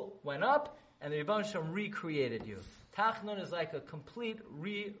soul went up, and the Rebbeinu Shem recreated you. Tachnon is like a complete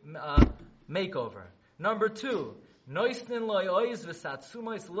makeover. Number 2, Noisnin loy oiz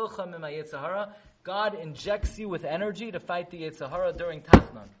v'satsumois lucha mima Yetzirah. God injects you with energy to fight the Yetzirah during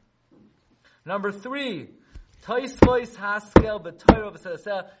Tachnon. Number 3, Toisvois haskel b'Torah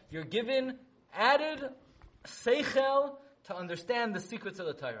v'sadaseh. You're given added seichel to understand the secrets of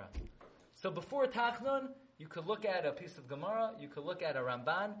the Torah. So before Tachnon, you could look at a piece of Gemara, you could look at a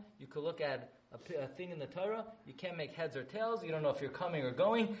Ramban, you could look at a thing in the Torah. You can't make heads or tails. You don't know if you're coming or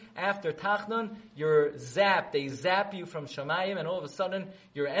going. After Tachnon, you're zapped. They zap you from Shamayim, and all of a sudden,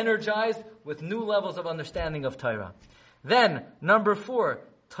 you're energized with new levels of understanding of Torah. Then, number 4,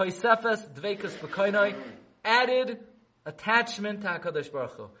 Toisefes Dveikus B'Koinoi, added attachment to HaKadosh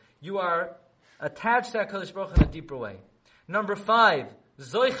Baruch Hu. You are attached to HaKadosh Baruch Hu in a deeper way. Number 5,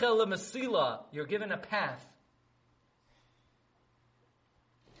 Zoichel L'Mesila, you're given a path.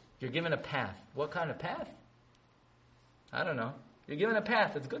 You're given a path. What kind of path? I don't know. You're given a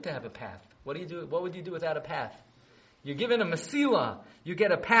path. It's good to have a path. What do you do? What would you do without a path? You're given a mesila. You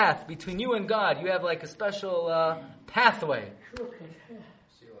get a path between you and God. You have like a special pathway.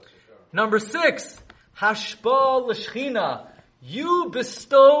 Number 6, hashpa l'shchina. You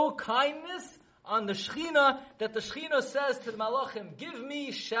bestow kindness on the Shechina, that the Shechina says to the Malachim, give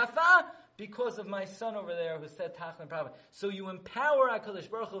me shefa, because of my son over there who said Tachnan Prophet. So you empower HaKadosh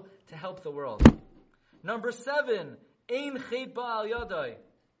Baruch Hu to help the world. Number 7, Ein Chet Ba'al Yadai.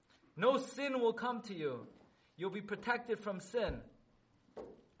 No sin will come to you. You'll be protected from sin.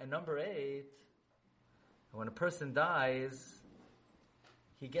 And number 8, when a person dies,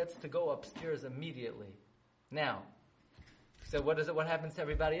 he gets to go upstairs immediately. Now, so what is it? What happens to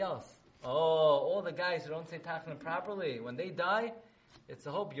everybody else? Oh, all the guys who don't say Tachnan properly, when they die, it's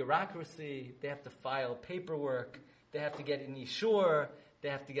a whole bureaucracy. They have to file paperwork. They have to get an ishur. They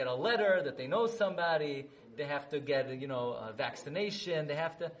have to get a letter that they know somebody. They have to get, a vaccination.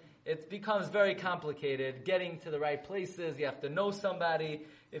 It becomes very complicated getting to the right places. You have to know somebody.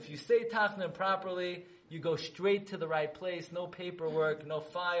 If you say Tachnan properly, you go straight to the right place. No paperwork, no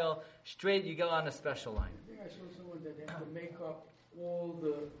file. Straight, you go on a special line. I think I saw someone that they have to make up all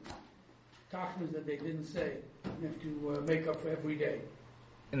the Tachnas that they didn't say. You have to make up for every day.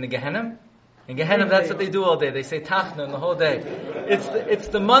 In the Gehenna? In Gehenna, that's what they do all day. They say Tachnan the whole day. It's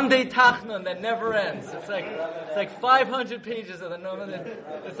the Monday Tachnan that never ends. It's like 500 pages of the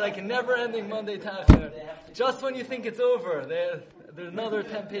it's like a never-ending Monday Tachnan. Just when you think it's over, there's another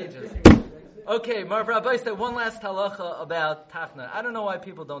 10 pages. Okay, Marv Rabbi said one last halacha about Tachnan. I don't know why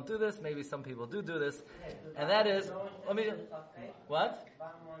people don't do this. Maybe some people do this. And that is, what?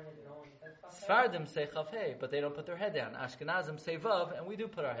 Sfardim say chafei, but they don't put their head down. Ashkenazim say vav, and we do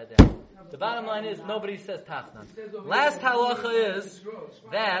put our head down. The bottom line is nobody says Tachnan. Last halacha is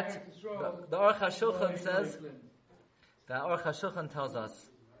that the Aruch HaShulchan says, the Aruch HaShulchan tells us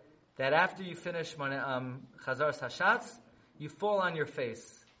that after you finish Chazar Hashatz, you fall on your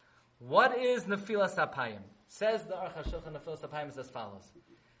face. What is Nefilas Apayim? Says the Aruch HaShulchan, Nefilas Apayim is as follows.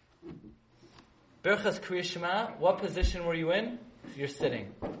 Birchas Kriya Shema, what position were you in? You're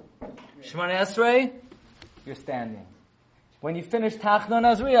sitting. Shemona Esrei, you're standing. When you finish Tachnon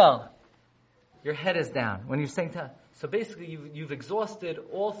Azriel, your head is down. When you're saying so basically you've exhausted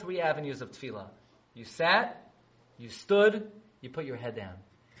all three avenues of tefillah. You sat, you stood, you put your head down.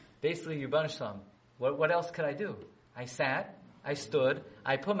 Basically, Yibban Shalom, what else could I do? I sat, I stood,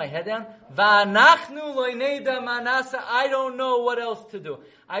 I put my head down. Va'anachnu lo neida manasa. I don't know what else to do.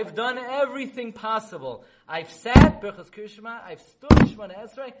 I've done everything possible. I've sat, Birchas Kriya Shema, I've stood, Shemona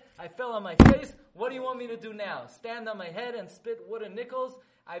Esrei, I fell on my face. What do you want me to do now? Stand on my head and spit wood and nickels?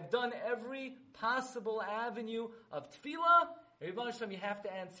 I've done every possible avenue of tefillah. Yibban Shalom, you have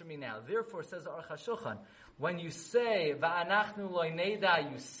to answer me now. Therefore, says Aruch HaShulchan, when you say Va'anachnu lo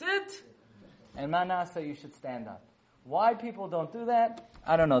neida, you sit, and manasa, you should stand up. Why people don't do that?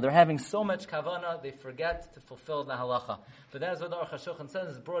 I don't know. They're having so much kavanah, they forget to fulfill the halacha. But that's what the Aruch HaShulchan says,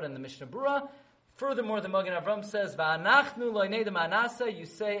 is brought in the Mishnah Berurah. Furthermore, the Magen Avram says, Va'anachnu lo neida manasa, you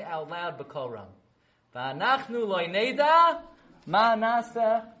say out loud b'kol ram. Va'anachnu lo neida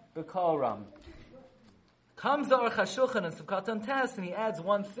manasa b'kol ram. Comes the Aruch HaShulchan in Sivkat Tes, and he adds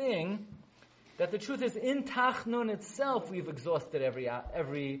one thing, that the truth is, in Tachnun itself, we've exhausted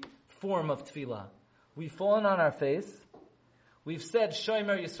every form of tefillah. We've fallen on our face. We've said,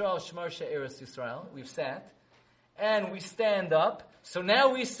 Shomer Yisrael, Shemar She'eres Yisrael. We've sat. And we stand up. So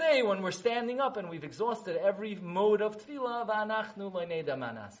now we say, when we're standing up and we've exhausted every mode of tefillah, Va'anachnu lo neida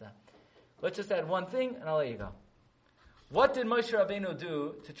manasa. Let's just add one thing, and I'll let you go. What did Moshe Rabbeinu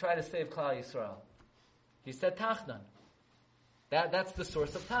do to try to save Klal Yisrael? He said Tachnun. That's the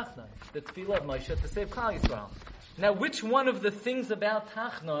source of Tachnun. The tefillah of Moshe to save Klal Yisrael. Now, which one of the things about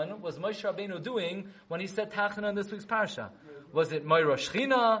Tachnun was Moshe Rabbeinu doing when he said Tachnun in this week's parsha? Was it Moira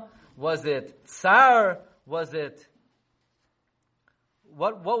Shechina? Was it Tsar? Was it...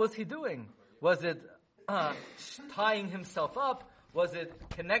 What was he doing? Was it tying himself up? Was it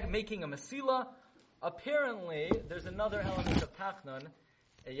making a Masila? Apparently, there's another element of Tachnun.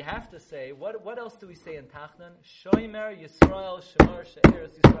 You have to say, what else do we say in Tachnun? Shomer Yisrael, Shemar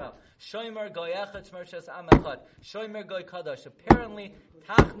She'eres Yisrael. Shomer Goy Echad, Shemar She'es Am Echad. Shomer Goy Kadosh. Apparently,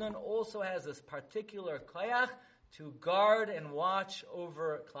 Tachnun also has this particular koyach to guard and watch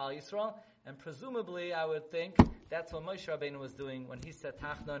over Klal Yisrael. And presumably, I would think, that's what Moshe Rabbeinu was doing when he said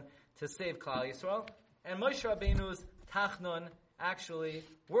Tachnun to save Klal Yisrael. And Moshe Rabbeinu's Tachnun actually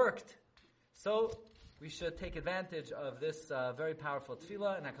worked. So, we should take advantage of this very powerful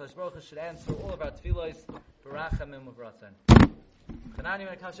tefillah, and HaKadosh Baruch Hu should answer all of our tefillahs b'rachamim u'v'ratzon. Chanani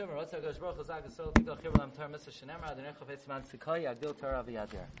me'kal shem v'ratzon HaKadosh Baruch Hu zag esol tikal chir v'lam tar Mr. Shenemar Adonai chofetz man tzikoi yagdil Torah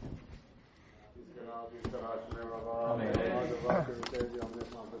v'yadir.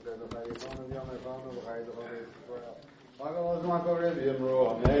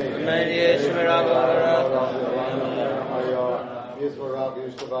 Yisvarach,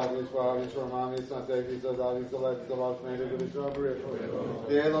 Yishtabach, Yishvarach, Yishvarman, Yisnasek, Yisazal, Yiszalet, Yiszaval, Shmei, Yishabri,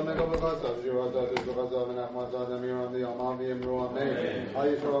 Yelam, Megavasav, Yirozat, Yisvachazav, and Achmazad, Amiram, the Amal, the Imru, Amen.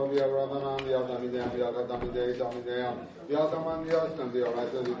 Ayishrav, the Abravanam, the Adamidam, the Akadamidei, Damidam, the Adaman, the Astam, the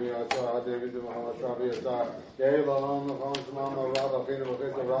Arasa, the Biasa, David, the Muhammad Shabi, Asar, Yelam, the Khamsman, Rada, Fina,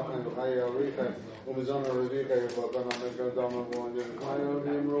 Vakisa, Rahman, the Chaya, Rika, Umizana, Ravika, Yavakana, Mekadama, the Chaya, the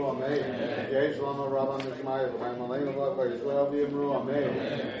Imru, Amen. Yeshlam, Rabban, the Shmai, the Malay, Yisrael, the Amen.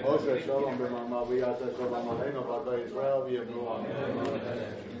 Moshe Shalom b'mama v'yata Shalom aleinu v'ata Yisrael v'yivnu Amen.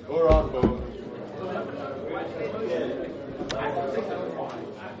 Urachu.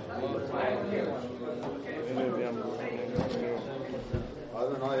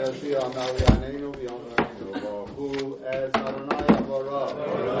 Adonai Yashia Marianenu v'yonenu v'hu es Adonai Avarah.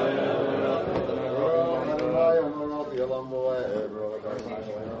 Adonai Amarah v'yalam v'oeh.